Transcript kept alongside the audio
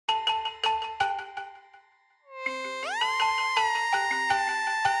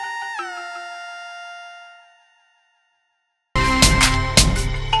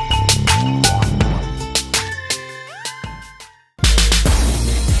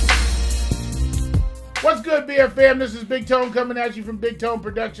good, BF fam? This is Big Tone coming at you from Big Tone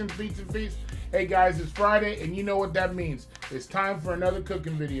Productions Beats and Feast. Hey guys, it's Friday, and you know what that means. It's time for another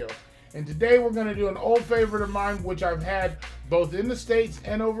cooking video. And today we're going to do an old favorite of mine, which I've had both in the States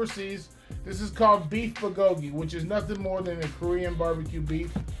and overseas. This is called beef bulgogi, which is nothing more than a Korean barbecue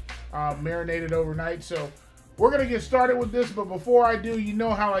beef marinated overnight. So we're going to get started with this, but before I do, you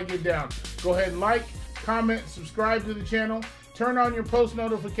know how I get down. Go ahead and like, comment, subscribe to the channel. Turn on your post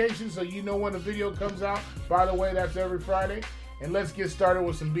notifications so you know when a video comes out. By the way, that's every Friday. And let's get started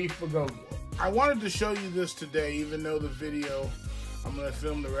with some beef bulgogi. I wanted to show you this today, even though the video, I'm going to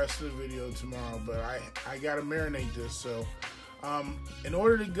film the rest of the video tomorrow, but I got to marinate this. So in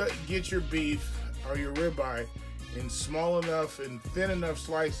order to get your beef or your ribeye in small enough and thin enough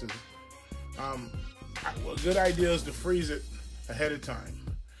slices, a good idea is to freeze it ahead of time,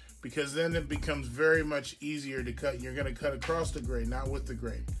 because then it becomes very much easier to cut. You're going to cut across the grain, not with the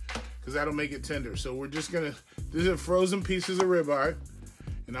grain, because that'll make it tender. So we're just going to, these are frozen pieces of ribeye,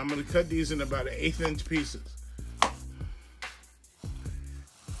 and I'm going to cut these in about 1/8 inch pieces.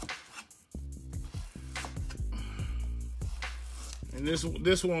 And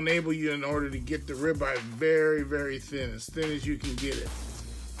this will enable you in order to get the ribeye very, very thin, as thin as you can get it.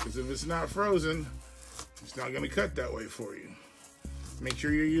 Because if it's not frozen, it's not going to cut that way for you. Make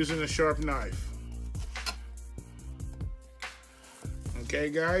sure you're using a sharp knife. Okay,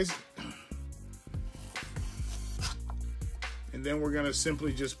 guys? And then we're going to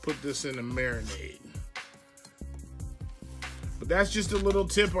simply just put this in a marinade. But that's just a little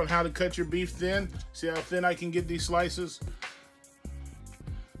tip on how to cut your beef thin. See how thin I can get these slices?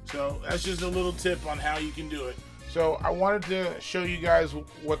 So that's just a little tip on how you can do it. So I wanted to show you guys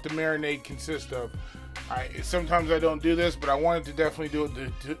what the marinade consists of. Sometimes I don't do this, but I wanted to definitely do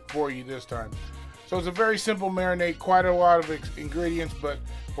it for you this time. So it's a very simple marinade, quite a lot of ingredients, but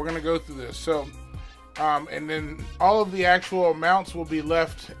we're going to go through this. So, and then all of the actual amounts will be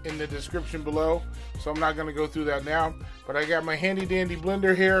left in the description below. So I'm not going to go through that now, but I got my handy dandy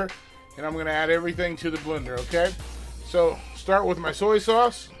blender here, and I'm going to add everything to the blender, okay? So start with my soy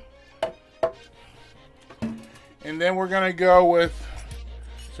sauce. And then we're going to go with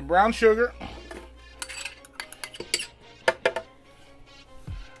some brown sugar.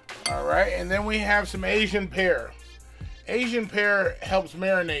 Alright, and then we have some Asian pear. Asian pear helps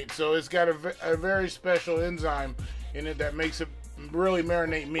marinate, so it's got a very special enzyme in it that makes it really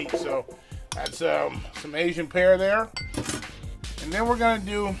marinate meat. So that's some Asian pear there. And then we're going to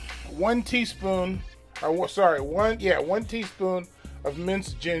do 1 teaspoon, or sorry, one teaspoon of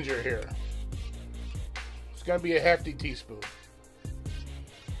minced ginger here. It's going to be a hefty teaspoon.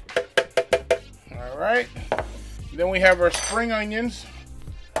 Alright. Then we have our spring onions,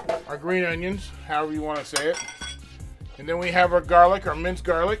 our green onions, however you want to say it. And then we have our garlic, our minced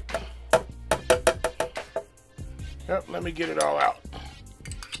garlic. Yep, let me get it all out.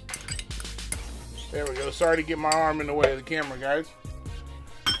 There we go. Sorry to get my arm in the way of the camera, guys.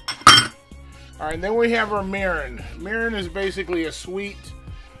 Alright, then we have our mirin. Mirin is basically a sweet,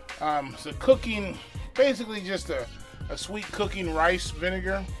 it's a cooking, basically just a sweet cooking rice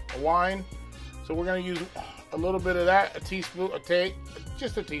vinegar, a wine. So we're going to use a little bit of that, a teaspoon,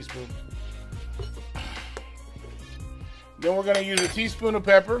 just a teaspoon. Then we're going to use a teaspoon of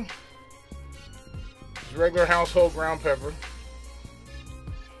pepper, just regular household ground pepper.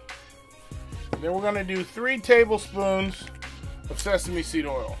 And then we're going to do 3 tablespoons of sesame seed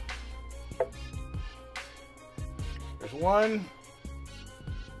oil. There's 1,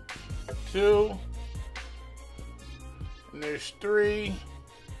 2, and there's 3,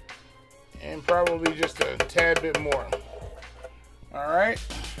 and probably just a tad bit more. Alright,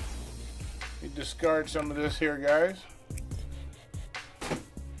 we discard some of this here, guys.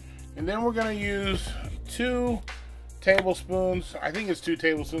 And then we're going to use 2 tablespoons, I think it's 2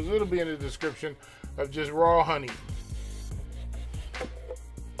 tablespoons, it'll be in the description, of just raw honey.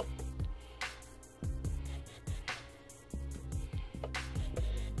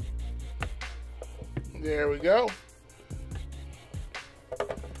 There we go.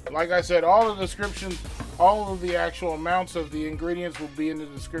 Like I said, all the descriptions, all of the actual amounts of the ingredients will be in the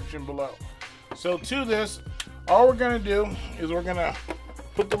description below. So to this, all we're going to do is we're going to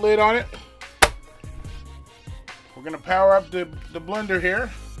put the lid on it. We're going to power up the blender here.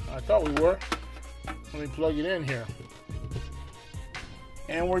 I thought we were. Let me plug it in here.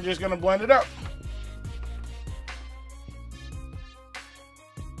 And we're just going to blend it up.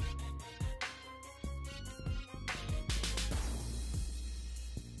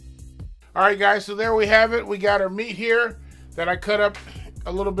 Alright guys, so there we have it. We got our meat here that I cut up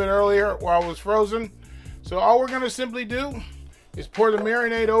a little bit earlier while it was frozen. So all we're going to simply do is pour the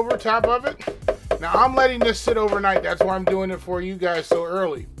marinade over top of it. Now I'm letting this sit overnight. That's why I'm doing it for you guys so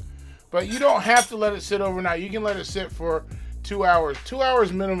early. But you don't have to let it sit overnight. You can let it sit for 2 hours. 2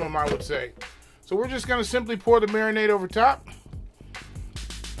 hours minimum, I would say. So we're just gonna simply pour the marinade over top.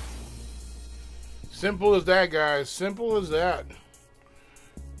 Simple as that, guys. Simple as that.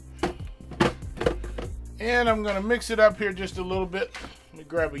 And I'm gonna mix it up here just a little bit. Let me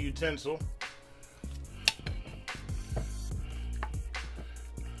grab a utensil.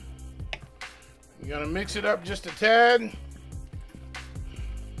 You're gonna mix it up just a tad.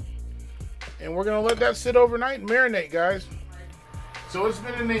 And we're gonna let that sit overnight and marinate, guys. So it's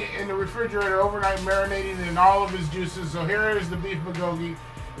been in the refrigerator overnight, marinating in all of its juices. So here is the beef bulgogi.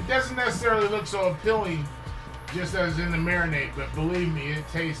 It doesn't necessarily look so appealing just as in the marinade, but believe me, it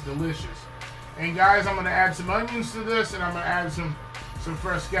tastes delicious. And guys, I'm gonna add some onions to this, and I'm gonna add some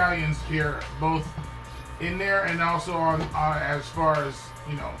fresh scallions here, both in there and also on as far as,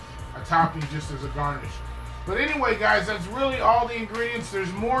 you know, a topping just as a garnish. But anyway, guys, that's really all the ingredients.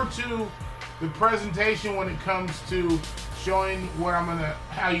 There's more to the presentation when it comes to showing what I'm gonna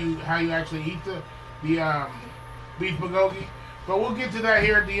how you actually eat the beef bulgogi. But we'll get to that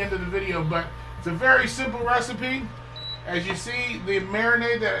here at the end of the video. But it's a very simple recipe. As you see, the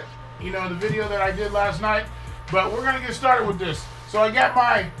marinade that, you know, the video that I did last night. But we're gonna get started with this. So I got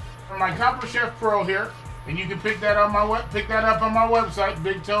my Copper Chef Pro here, and you can pick that up on my website,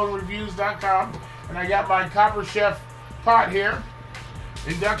 bigtonereviews.com. And I got my Copper Chef pot here,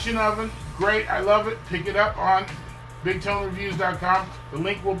 induction oven, great, I love it. Pick it up on bigtonereviews.com. The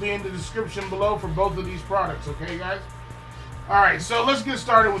link will be in the description below for both of these products, okay, guys? All right, so let's get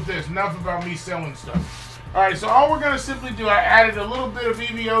started with this. Enough about me selling stuff. All right, so all we're gonna simply do, I added a little bit of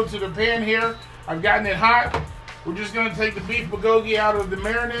EVO to the pan here. I've gotten it hot. We're just gonna take the beef bulgogi out of the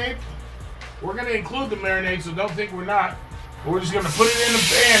marinade. We're gonna include the marinade, so don't think we're not. We're just gonna put it in the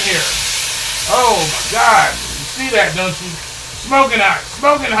pan here. Oh my God, you see that, don't you? Smoking hot,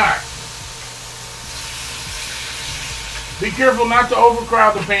 smoking hot. Be careful not to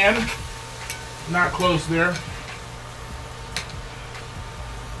overcrowd the pan. Not close there.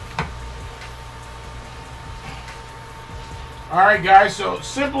 Alright guys, so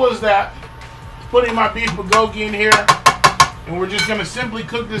simple as that. Putting my beef bulgogi in here, and we're just going to simply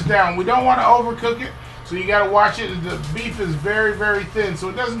cook this down. We don't want to overcook it, so you got to watch it. The beef is very, very thin, so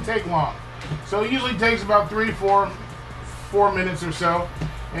it doesn't take long. So it usually takes about 4 minutes or so.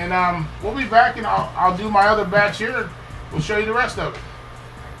 And we'll be back, and I'll do my other batch here, and we'll show you the rest of it.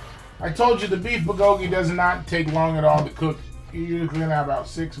 I told you the beef bulgogi does not take long at all to cook. You're looking at about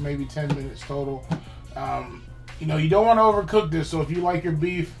 6, maybe 10 minutes total. You know, you don't want to overcook this, so if you like your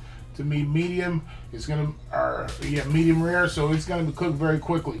beef to be medium, it's gonna, medium rare, so it's gonna be cooked very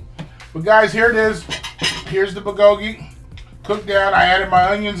quickly. But guys, here it is. Here's the bulgogi cooked down. I added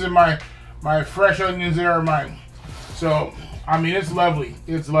my onions and my fresh onions there are mine. So I mean, it's lovely.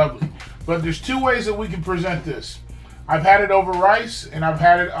 It's lovely. But there's 2 ways that we can present this. I've had it over rice, and I've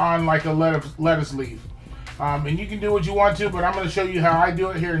had it on like a lettuce leaf. And you can do what you want to, but I'm going to show you how I do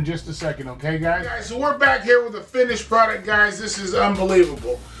it here in just a second, okay, guys? Guys, so we're back here with a finished product, guys. This is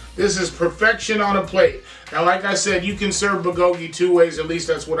unbelievable. This is perfection on a plate. Now, like I said, you can serve bulgogi 2 ways. At least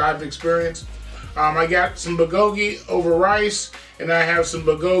that's what I've experienced. I got some bulgogi over rice, and I have some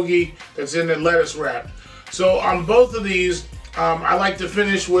bulgogi that's in the lettuce wrap. So on both of these, I like to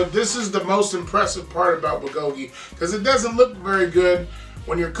finish with, this is the most impressive part about bulgogi, because it doesn't look very good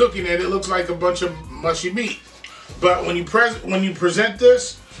when you're cooking it. It looks like a bunch of mushy meat. But when you present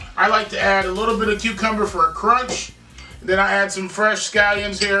this, I like to add a little bit of cucumber for a crunch. Then I add some fresh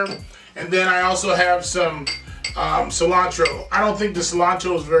scallions here, and then I also have some cilantro. I don't think the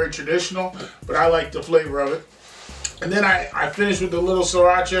cilantro is very traditional, but I like the flavor of it. And then I finish with a little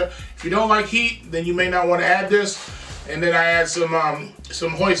sriracha. If you don't like heat, then you may not want to add this. And then I add some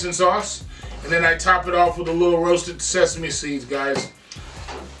hoisin sauce, and then I top it off with a little roasted sesame seeds, guys.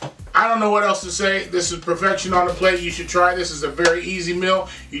 I don't know what else to say. This is perfection on the plate. You should try this. It's a very easy meal.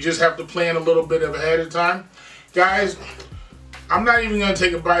 You just have to plan a little bit ahead of time. Guys, I'm not even going to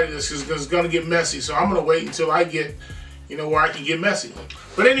take a bite of this because it's going to get messy. So I'm going to wait until I get, you know, where I can get messy.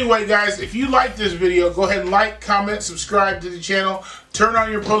 But anyway, guys, if you like this video, go ahead and like, comment, subscribe to the channel. Turn on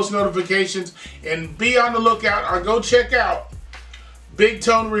your post notifications and be on the lookout, or go check out Big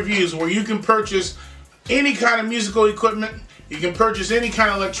Tone Reviews, where you can purchase any kind of musical equipment. You can purchase any kind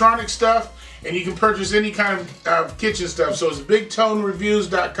of electronic stuff, and you can purchase any kind of kitchen stuff. So it's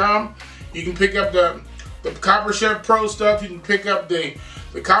bigtonereviews.com. You can pick up the Copper Chef Pro stuff. You can pick up the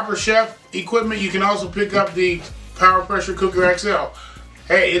Copper Chef equipment. You can also pick up the Power Pressure Cooker XL.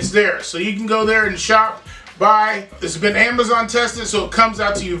 Hey, it's there. So you can go there and shop. by. It's been Amazon tested, so it comes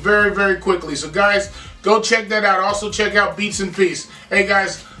out to you very, very quickly. So guys, go check that out. Also check out Beats and Feast. Hey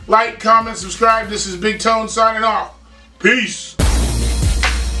guys, like, comment, subscribe. This is Big Tone signing off. Peace.